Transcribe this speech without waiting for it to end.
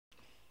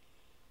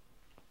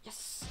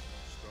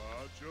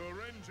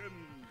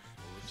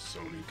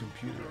Sony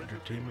Computer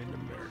Entertainment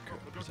America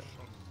present.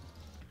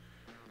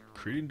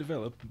 Created and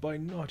developed by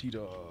Naughty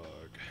Dog.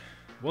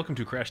 Welcome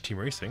to Crash Team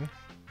Racing.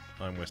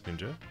 I'm West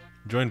Ninja,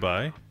 joined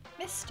by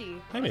Misty.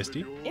 Hi,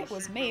 Misty. It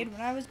was made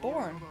when I was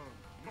born.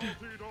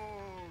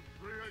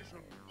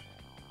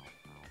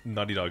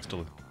 Naughty Dog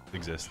still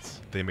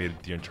exists. They made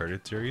the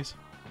Uncharted series.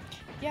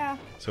 Yeah.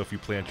 So if you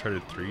play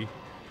Uncharted 3,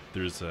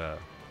 there's a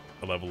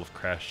level of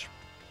Crash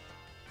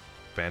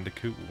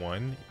Bandicoot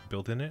 1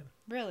 built in it.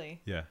 Really?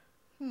 Yeah.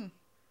 I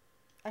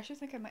actually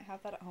think I might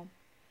have that at home.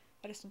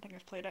 I just don't think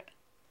I've played it.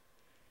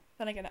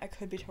 Then again, I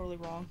could be totally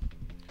wrong.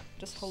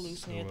 Just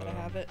hallucinated that I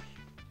have it.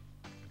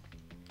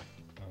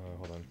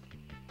 Hold on.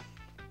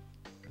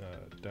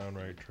 Down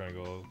right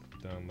triangle,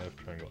 down left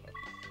triangle up.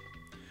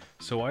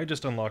 So I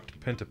just unlocked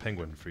Penta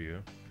Penguin for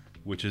you,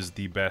 which is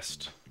the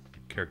best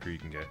character you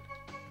can get.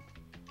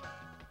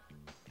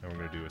 And we're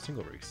going to do a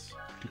single race,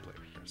 2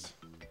 players.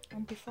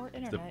 And before The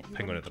internet, you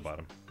penguin at wouldn't the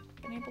bottom.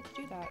 have been able to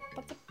do that.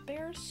 But the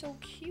bear's so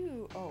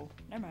cute. Oh,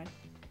 never mind.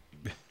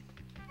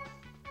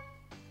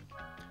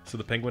 So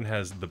the penguin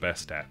has the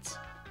best stats.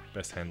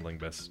 Best handling,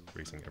 best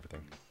racing,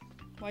 everything.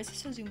 Why is this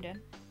so zoomed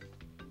in?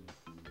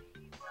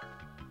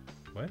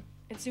 What?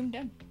 It's zoomed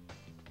in.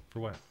 For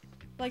what?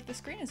 Like, the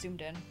screen is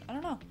zoomed in. I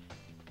don't know.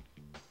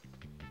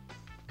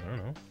 I don't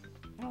know.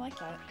 I don't like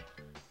that.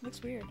 It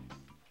looks weird.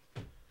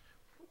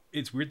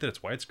 It's weird that it's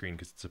widescreen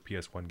because it's a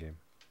PS1 game.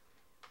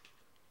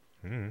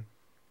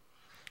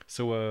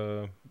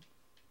 So,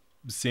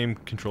 same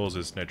controls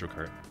as Nitro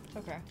Kart.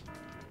 Okay.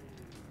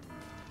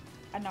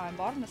 And now I'm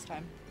bottom this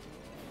time.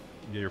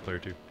 Yeah, you're player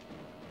 2.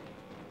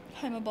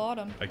 I'm a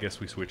bottom. I guess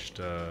we switched,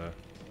 Controllers?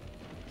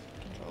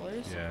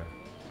 yeah.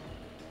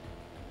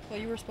 Well,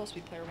 you were supposed to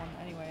be player 1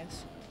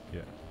 anyways.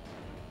 Yeah.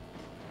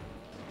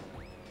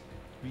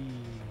 Whee.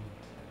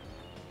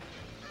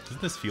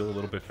 Doesn't this feel a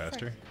little bit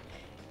faster?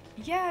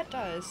 Yeah, it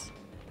does.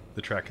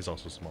 The track is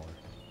also smaller.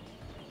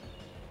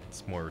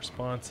 It's more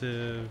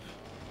responsive.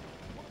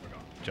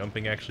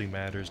 Jumping actually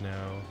matters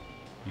now.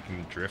 You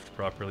can drift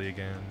properly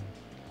again.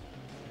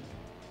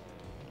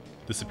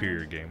 The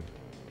superior game.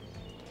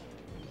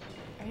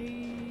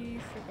 I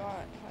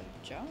forgot how to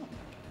jump.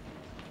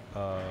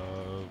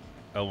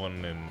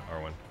 L1 and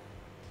R1.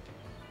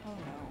 Oh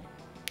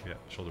no. Yeah,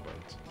 shoulder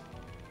buttons.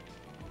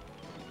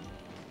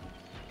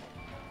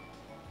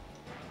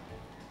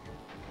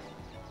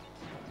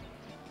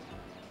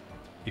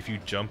 If you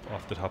jump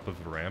off the top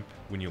of a ramp,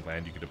 when you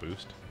land you get a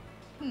boost.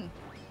 Yeah.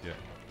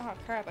 Oh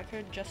crap, I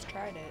could have just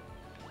tried it.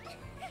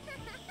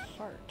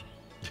 Fart.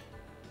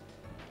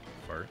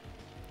 Fart?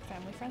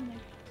 Family friendly.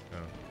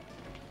 Oh.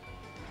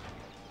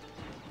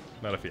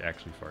 Not if you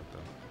actually fart,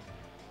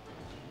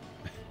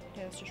 though.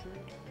 Yeah, that's just rude.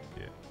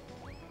 Yeah.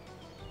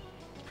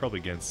 Probably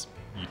against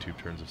YouTube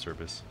terms of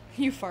service.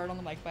 You fart on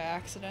the mic by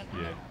accident.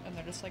 Yeah. And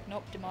they're just like,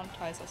 nope,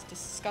 demonetize. That's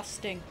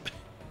disgusting.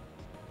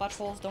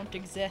 Buttholes don't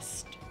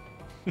exist.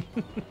 Yeah.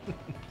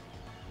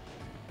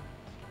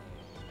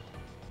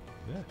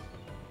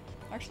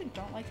 I actually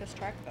don't like this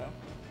track though.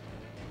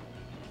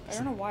 I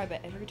don't know why,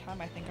 but every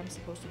time I think I'm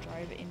supposed to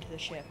drive it into the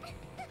ship.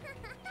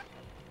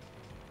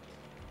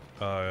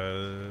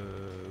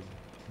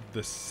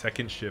 The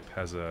second ship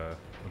has a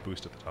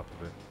boost at the top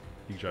of it.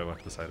 You can drive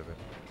off the side of it.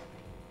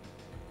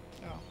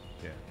 Oh.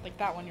 Yeah. Like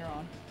that one you're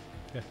on.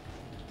 Yeah.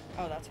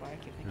 Oh, that's why I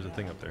keep thinking There's a that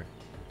thing one. up there.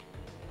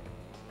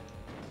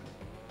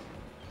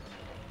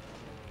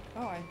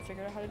 Oh, I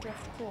figured out how to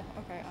drift. Cool.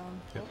 Okay,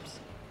 Yep. Oops.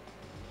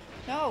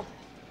 No!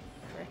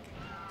 Frick.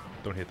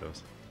 Don't hit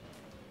those.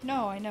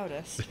 No, I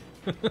noticed.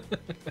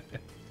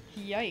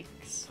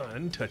 Yikes.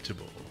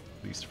 Untouchable.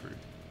 At least for...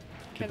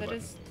 Okay, that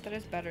is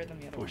better than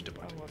the other Push one. the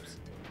button. Oh, whoops.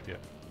 Yeah.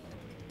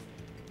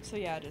 So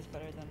yeah, it is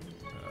better than...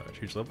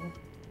 Change level?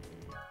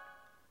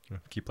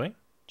 Keep playing?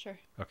 Sure.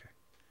 Okay.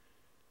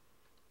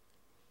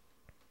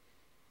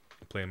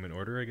 Play them in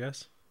order, I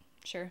guess?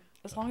 Sure.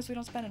 As long as we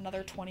don't spend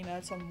another 20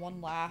 minutes on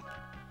one lap.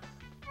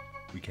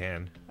 We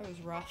can. That was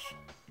rough.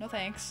 No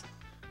thanks.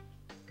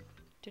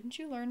 Didn't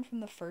you learn from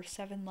the first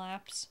 7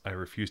 laps? I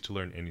refuse to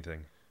learn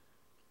anything.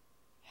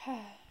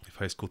 If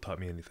high school taught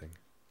me anything.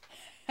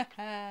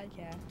 Yeah.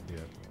 Yeah.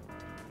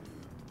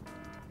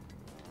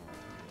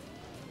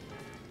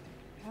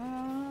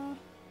 I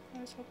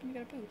was hoping to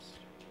get a boost.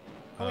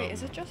 Oh wait,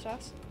 is it just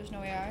us? There's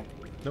no AI?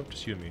 Nope,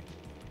 just you and me.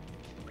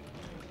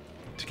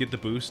 To get the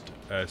boost,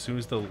 as soon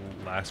as the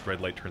last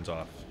red light turns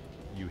off,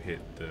 you hit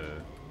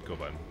the go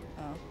button.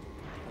 Oh.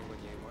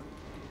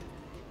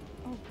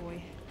 Oh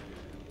boy.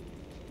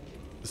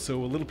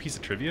 So a little piece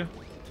of trivia.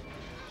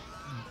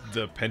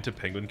 The Penta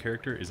Penguin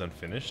character is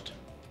unfinished.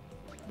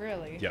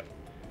 Really? Yep.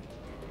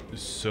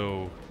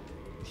 So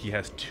he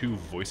has 2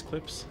 voice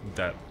clips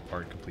that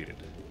aren't completed.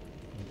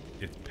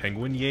 It's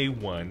Penguin Yay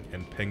 1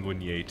 and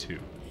Penguin Yay 2.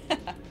 That's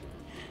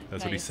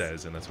what he Nice.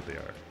 says, and that's what they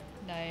are.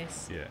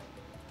 Nice. Yeah.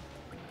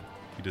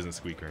 He doesn't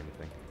squeak or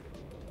anything.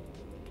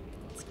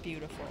 It's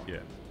beautiful.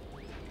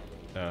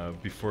 Yeah.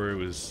 Before it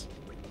was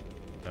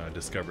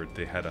discovered,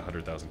 they had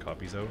 100,000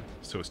 copies out,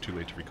 so it's too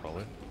late to recall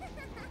it.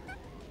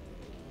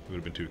 It would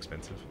have been too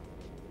expensive.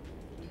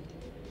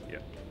 Yeah.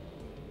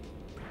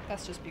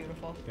 That's just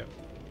beautiful. Yep.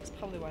 That's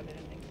probably why they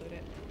didn't include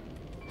it.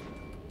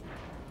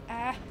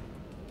 Ah.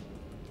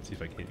 Let's see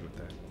if I can hit you with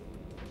that.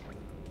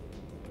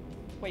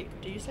 Wait,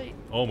 did you say?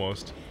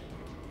 Almost.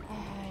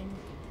 I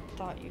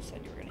thought you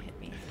said you were gonna hit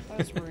me. That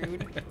was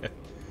rude.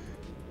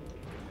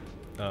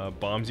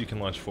 Bombs you can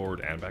launch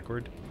forward and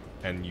backward,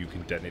 and you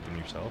can detonate them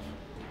yourself.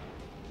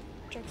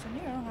 Joke's on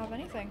you, I don't have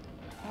anything.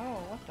 Oh,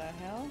 what the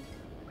hell?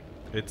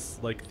 It's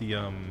like the,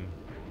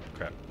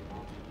 crap.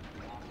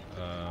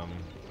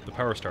 The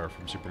Power Star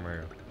from Super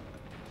Mario.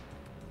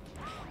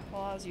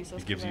 Well, I was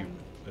useless. It gives 'cause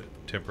you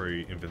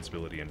temporary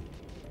invincibility and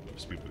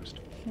speed boost.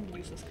 I'm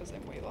useless because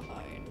I'm way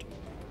behind.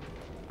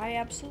 I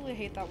absolutely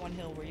hate that one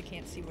hill where you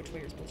can't see which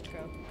way you're supposed to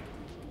go.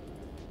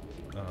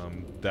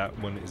 That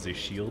one is a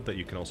shield that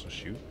you can also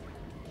shoot.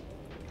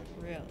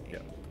 Really? Yeah.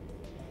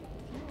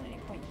 There's not any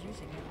point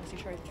using it unless you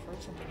try to throw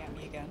something at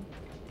me again.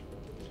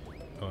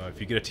 If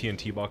you get a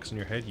TNT box in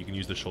your head, you can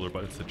use the shoulder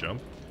buttons to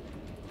jump,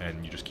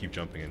 and you just keep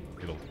jumping and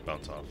it'll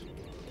bounce off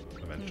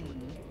eventually.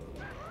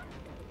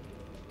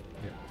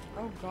 Yeah.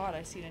 Oh god,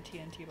 I seen a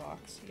TNT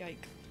box.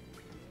 Yike.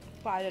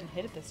 But I didn't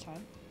hit it this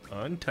time.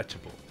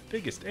 Untouchable.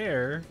 Biggest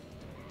air.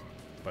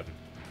 Button.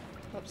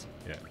 Whoops.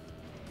 Yeah.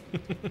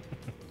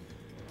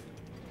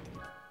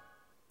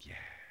 Yeah.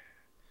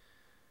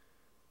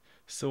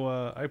 So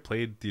I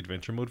played the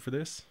adventure mode for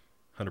this,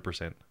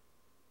 100%.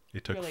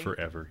 It took Really?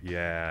 forever.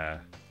 Yeah.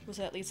 Was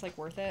it at least like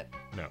worth it?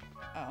 No.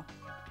 Oh.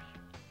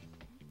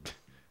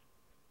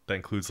 That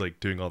includes like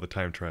doing all the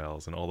time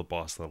trials and all the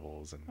boss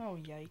levels and Oh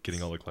yikes.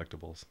 getting all the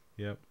collectibles.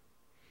 Yep.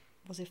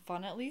 Was it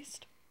fun at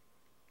least?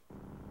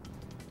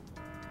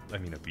 I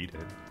mean, I beat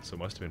it, so it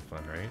must have been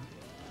fun, right?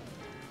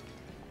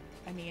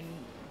 I mean,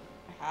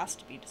 it has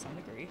to be to some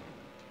degree.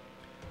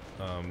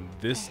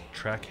 This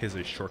track has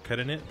a shortcut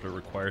in it, but it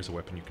requires a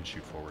weapon you can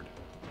shoot forward.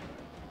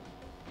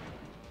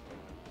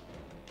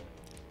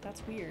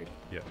 That's weird.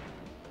 Yeah.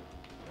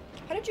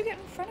 How did you get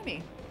in front of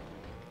me?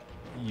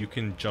 You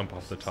can jump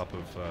off the top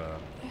of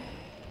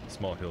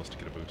small hills to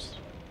get a boost.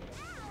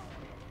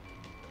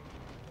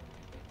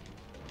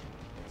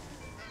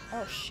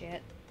 Oh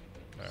shit.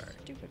 Alright.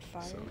 Stupid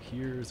fire. So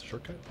here's the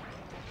shortcut.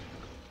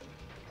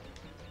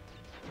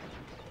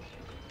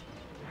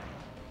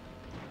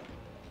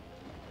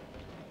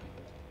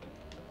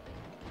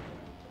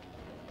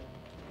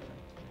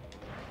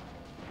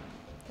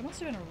 That must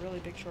have been a really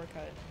big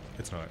shortcut.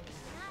 It's not.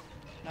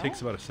 No?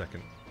 Takes about a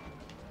second.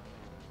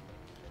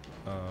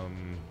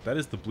 That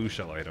is the blue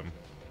shell item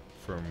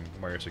from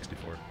Mario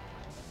 64.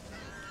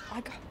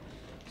 I got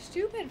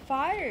stupid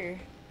fire.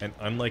 And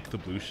unlike the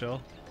blue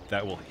shell,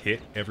 that will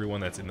hit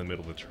everyone that's in the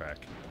middle of the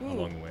track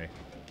along the way.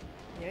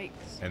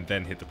 Yikes. And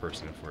then hit the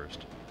person at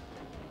first.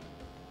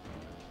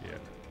 Yeah.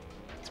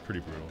 It's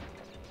pretty brutal.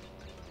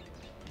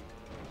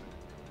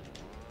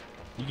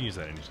 You can use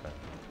that anytime,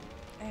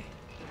 Eh.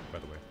 by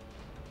the way.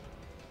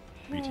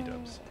 BT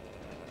dubs.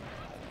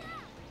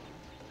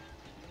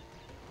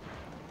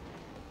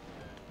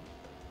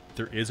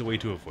 There is a way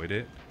to avoid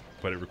it,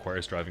 but it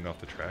requires driving off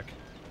the track.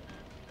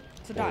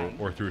 So dying.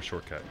 Or through a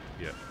shortcut,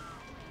 yeah.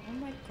 Oh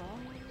my god.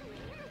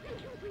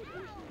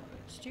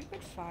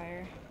 Stupid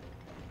fire.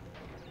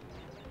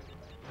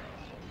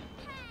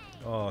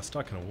 Oh,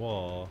 stuck in a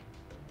wall.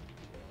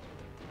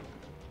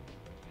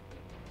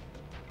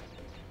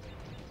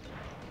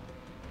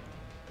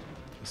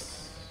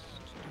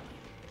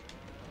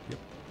 Yep.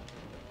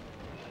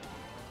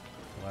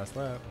 Last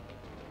lap.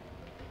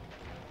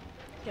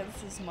 Yeah,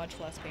 this is much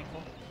less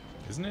painful.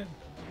 Isn't it?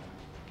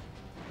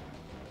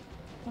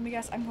 Let me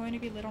guess, I'm going to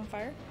be lit on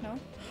fire? No?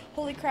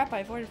 Holy crap, I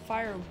avoided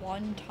fire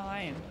one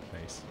time.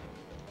 Nice.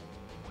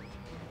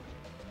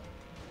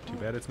 Too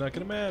bad it's not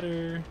gonna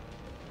matter.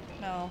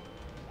 No.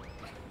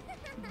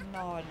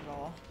 Not at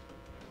all.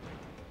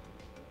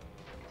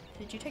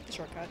 Did you take the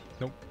shortcut?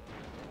 Nope.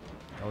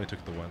 I only took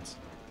it the once.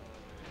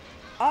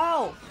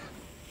 Oh!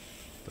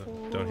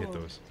 Don't hit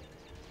those.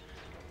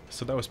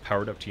 So that was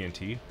powered up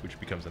TNT, which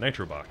becomes a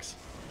nitro box.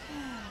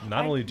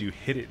 Not only do you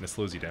hit it and it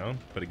slows you down,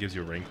 but it gives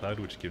you a rain cloud,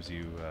 which gives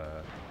you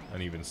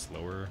an even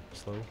slow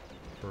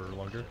for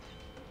longer.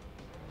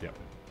 Yeah.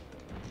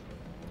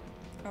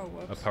 Oh,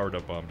 whoops. A powered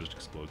up bomb just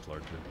explodes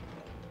larger.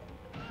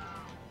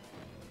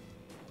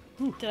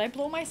 Did I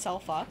blow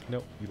myself up?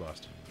 Nope, you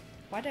lost.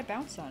 Why did I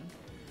bounce on?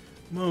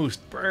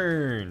 Most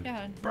burn!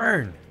 Yeah.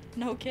 Burn!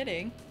 No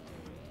kidding.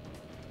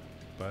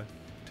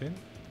 Button?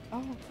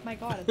 Oh my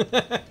god.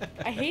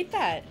 I hate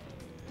that.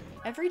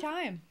 Every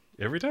time.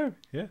 Every time,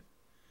 yeah.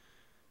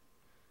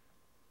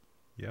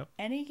 Yep,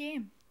 Any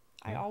game.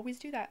 I Yeah. always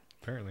do that.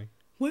 apparently.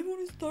 When will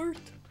it start?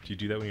 Do you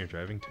do that when you're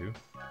driving too?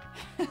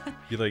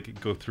 You like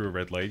go through a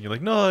red light and you're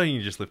like, no, and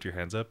you just lift your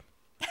hands up.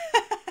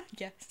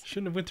 Yes.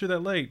 Shouldn't have went through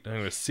that light. I'm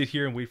gonna sit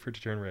here and wait for it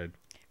to turn red.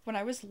 When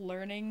I was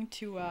learning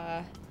to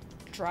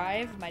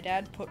drive, my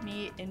dad put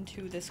me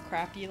into this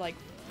crappy like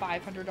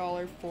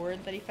 $500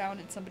 Ford that he found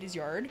in somebody's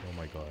yard. Oh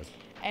my god.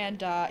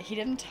 And he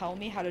didn't tell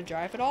me how to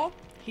drive at all.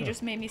 He Huh.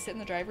 just made me sit in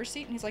the driver's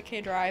seat and he's like, hey,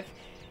 drive.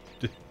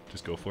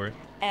 Just go for it.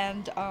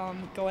 And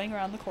going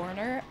around the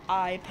corner,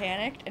 I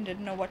panicked and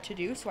didn't know what to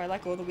do, so I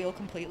let go of the wheel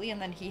completely,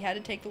 and then he had to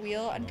take the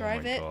wheel and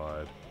drive it. Oh my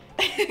god.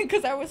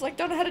 Because I was like,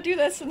 don't know how to do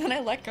this, and then I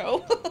let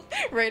go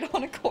right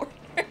on a corner.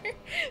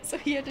 So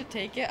he had to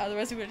take it,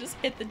 otherwise we would have just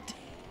hit the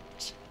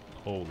ditch.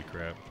 Holy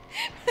crap.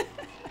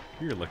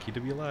 You're lucky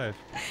to be alive.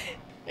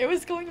 It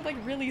was going like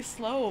really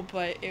slow,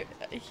 but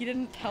he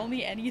didn't tell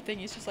me anything.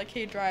 He's just like,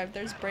 hey, drive,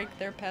 there's brake,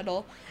 there,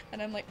 pedal.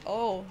 And I'm like,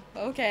 oh,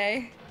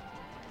 okay.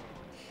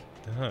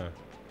 Uh-huh.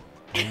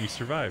 And you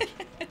survived.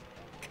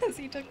 Because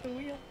he took the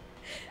wheel.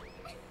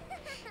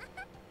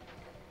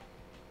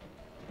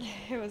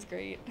 It was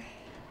great.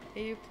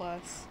 A+.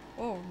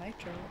 Oh,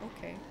 nitro,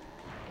 okay.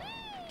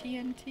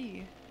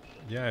 TNT.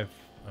 Yeah,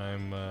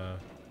 I'm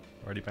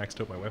already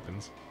maxed out my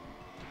weapons.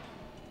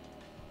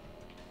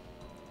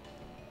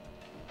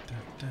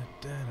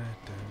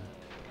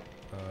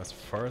 As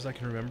far as I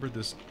can remember,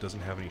 this doesn't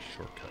have any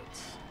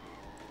shortcuts.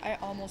 I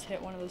almost hit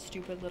one of those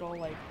stupid little,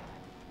 like,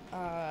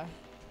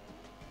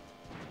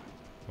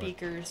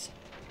 beakers.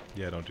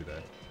 Yeah, don't do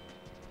that.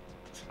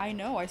 I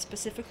know, I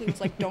specifically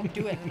was like, don't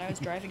do it, and I was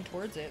driving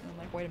towards it, and I'm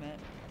like, wait a minute.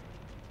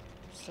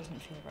 This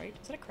doesn't feel right.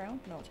 Is it a crown?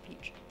 No, it's a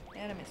peach.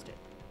 And I missed it.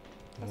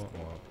 That's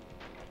cool.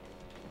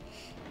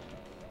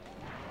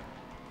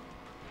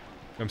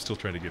 I'm still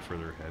trying to get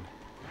further ahead.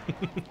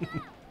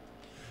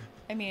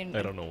 I mean,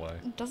 I don't know why.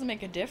 It doesn't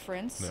make a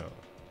difference. No.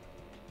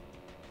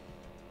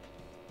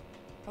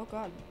 Oh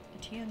god, the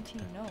TNT,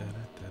 no. Dun,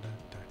 dun, dun,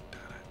 dun.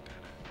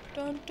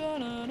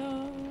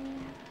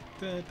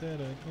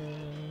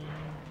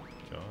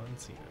 John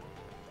Cena.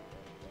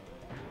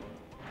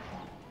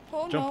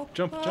 Oh Jump,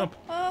 no. jump.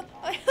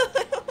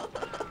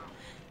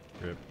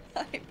 Rip.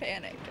 I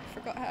panicked. I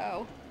forgot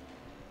how.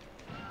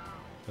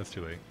 That's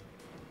too late.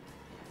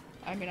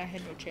 I mean, I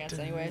had no chance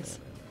anyways.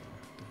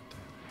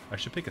 I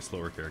should pick a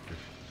slower character.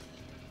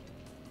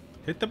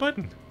 Hit the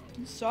button.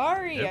 I'm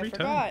sorry, Every I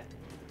forgot.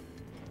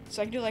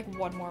 So I can do like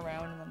one more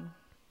round and then...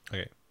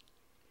 Okay.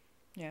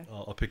 Yeah.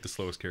 I'll pick the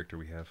slowest character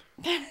we have.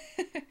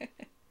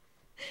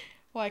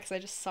 Why? Because I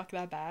just suck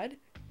that bad?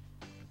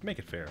 Make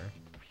it fair.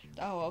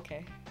 Oh,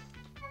 okay.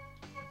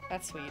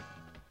 That's sweet.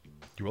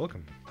 You're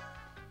welcome.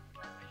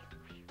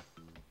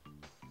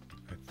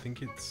 I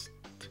think it's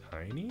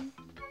tiny?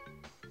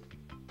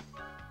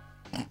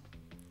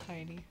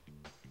 Tiny.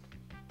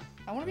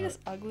 I want to be this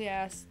ugly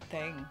ass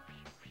thing.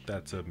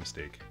 That's a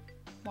mistake.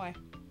 Why?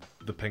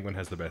 The penguin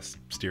has the best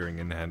steering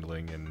and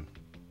handling and...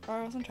 Oh,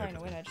 I wasn't trying to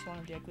everything. win, I just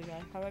wanted the ugly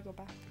guy. How do I go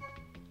back?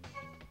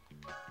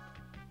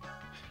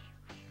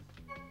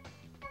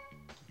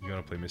 You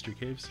want to play Mystery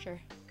Caves?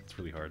 Sure. It's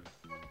really hard.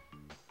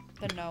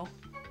 Then no.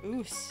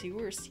 Ooh,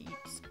 sewer seat.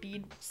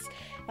 Speed.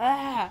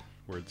 Ah!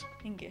 Words.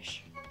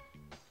 English.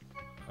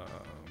 I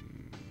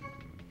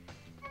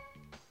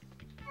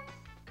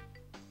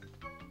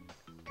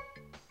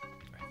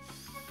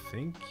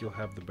think you'll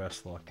have the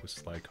best luck with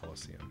Slide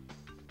Coliseum.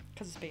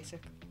 Because it's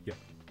basic. Yeah.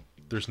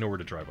 There's nowhere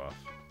to drive off.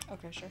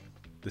 Okay, sure.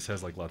 This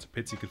has like lots of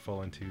pits you could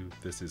fall into.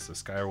 This is a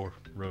sky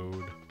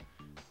road.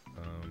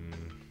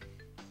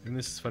 And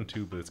this is fun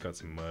too, but it's got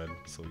some mud,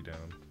 slow you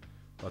down.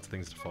 Lots of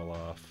things to fall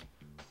off.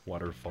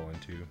 Water to fall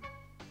into.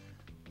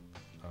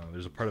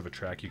 There's a part of a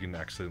track you can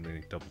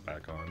accidentally double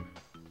back on.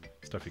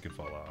 Stuff you can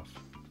fall off,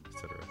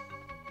 etc.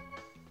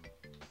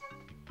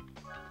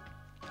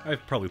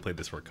 I've probably played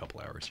this for a couple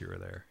hours here or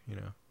there, you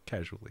know,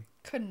 casually.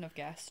 Couldn't have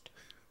guessed.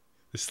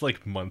 This is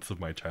like months of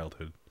my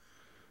childhood.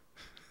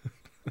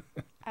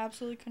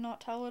 Absolutely could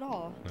not tell at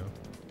all. No?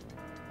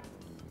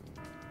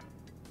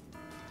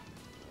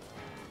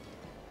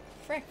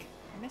 Frick.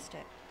 I missed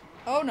it.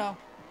 Oh no.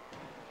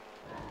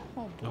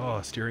 Oh boy.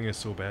 Oh, steering is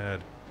so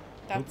bad.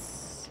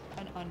 That's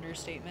an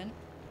understatement.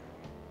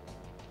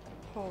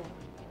 Oh.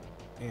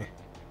 Eh.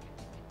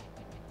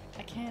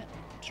 I can't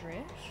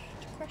drift?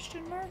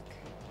 Question mark?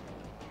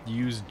 You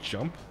use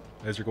jump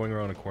as you're going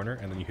around a corner,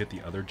 and then you hit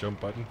the other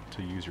jump button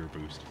to use your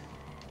boost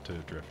to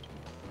drift.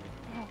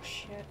 Oh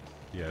shit.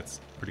 Yeah, it's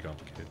pretty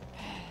complicated.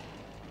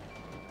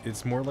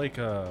 It's more like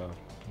Mario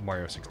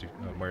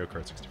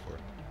Kart 64.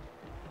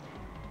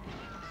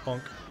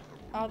 Honk.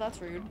 Oh,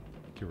 that's rude.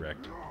 You're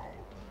wrecked.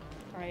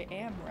 I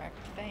am wrecked,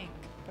 thank.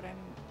 But I'm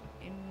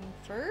in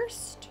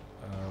first?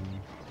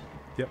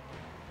 Yep.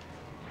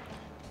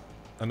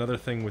 Another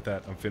thing with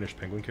that unfinished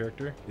penguin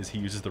character is he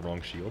uses the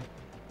wrong shield.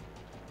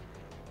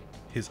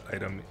 His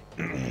item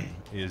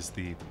is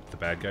the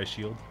bad guy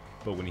shield,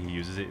 but when he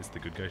uses it, it's the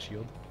good guy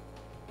shield.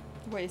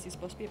 Wait, is he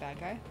supposed to be a bad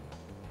guy?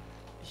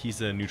 He's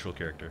a neutral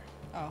character.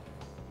 Oh.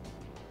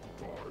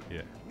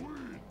 Yeah.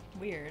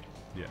 Weird.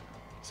 Yeah.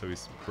 So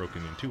he's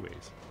broken in two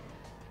ways.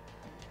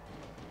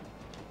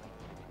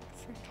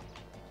 Frick.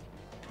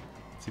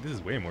 See, this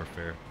is way more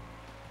fair.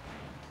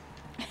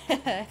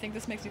 I think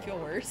this makes me feel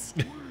worse.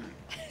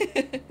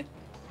 The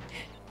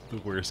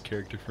worst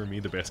character for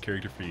me, the best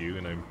character for you,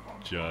 and I'm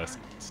just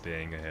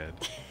staying ahead.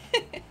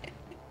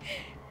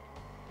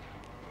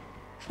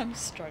 I'm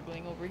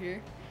struggling over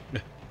here.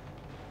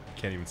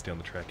 Can't even stay on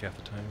the track half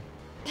the time.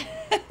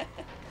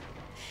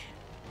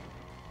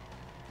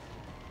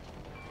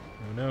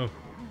 Oh no.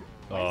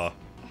 Aw.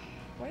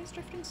 Why is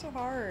drifting so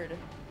hard?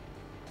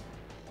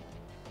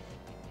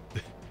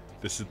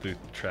 This is the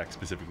track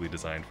specifically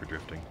designed for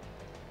drifting.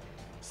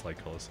 Slide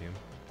Coliseum.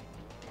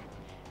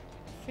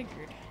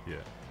 Figured. Yeah.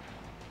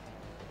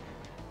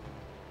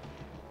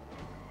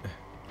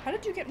 How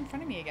did you get in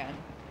front of me again?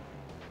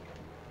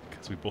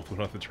 Because we both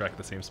went off the track at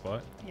the same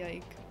spot.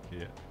 Yike.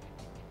 Yeah.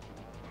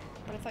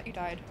 But I thought you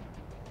died.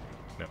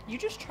 No. You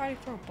just tried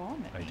to throw a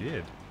bomb at me. I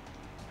did.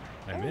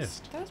 I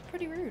missed. That was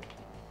pretty rude.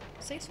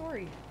 Say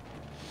sorry.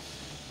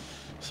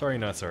 Sorry,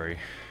 not sorry.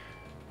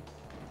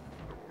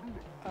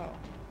 Oh.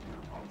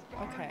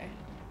 Okay.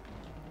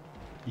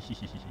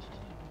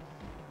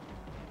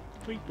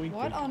 Boink, boink,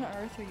 What boink. on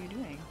earth are you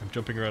doing? I'm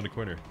jumping around a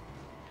corner.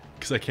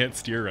 Because I can't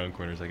steer around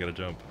corners, I gotta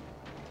jump.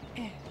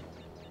 Eh.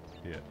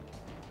 Yeah.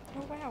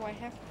 Oh wow, I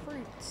have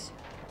fruits.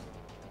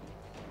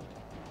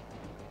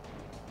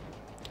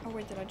 Oh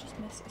wait, did I just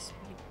miss a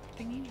speed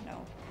thingy?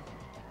 No.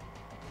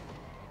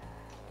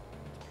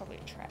 It's probably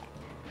a trap.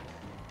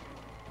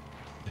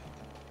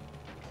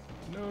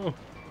 No.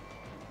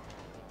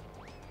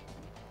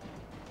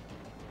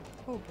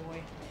 Oh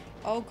boy.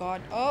 Oh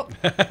god. Oh!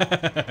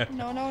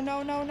 No, no,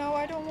 no, no, no,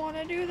 I don't want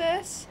to do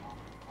this.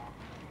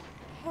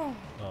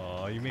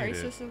 Aw, you made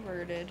Crisis it.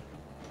 averted.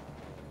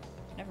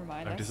 Never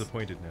mind. I'm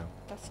disappointed now.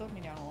 That slowed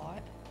me down a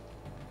lot.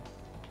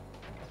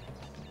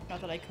 Not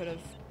that I could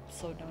have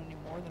slowed down any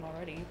more than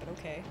already, but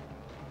okay.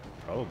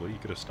 Probably, you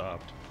could have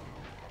stopped.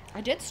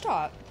 I did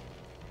stop.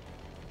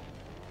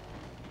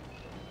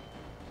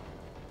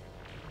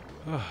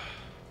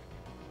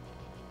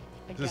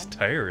 This is Again?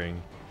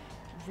 tiring.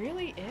 It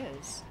really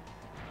is.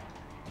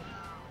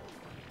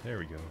 There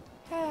we go.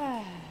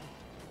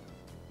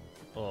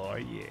 Oh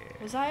yeah.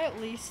 Was I at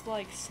least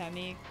like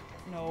semi?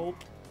 Nope.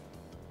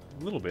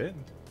 A little bit.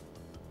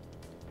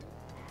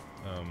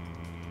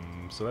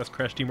 So that's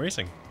Crash Team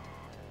Racing.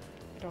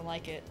 I don't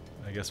like it.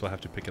 I guess we'll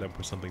have to pick it up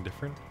with something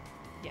different.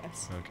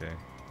 Yes. Okay.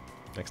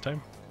 Next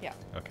time? Yeah.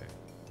 Okay.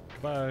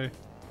 Goodbye.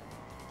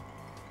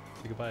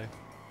 Say goodbye.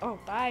 Oh,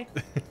 bye.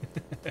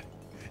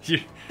 You're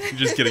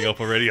just getting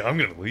up already. I'm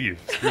gonna leave.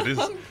 Screw this.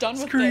 I'm done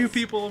with Screw you this.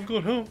 people. I'm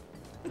going home.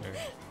 All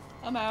right.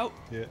 I'm out.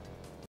 Yeah.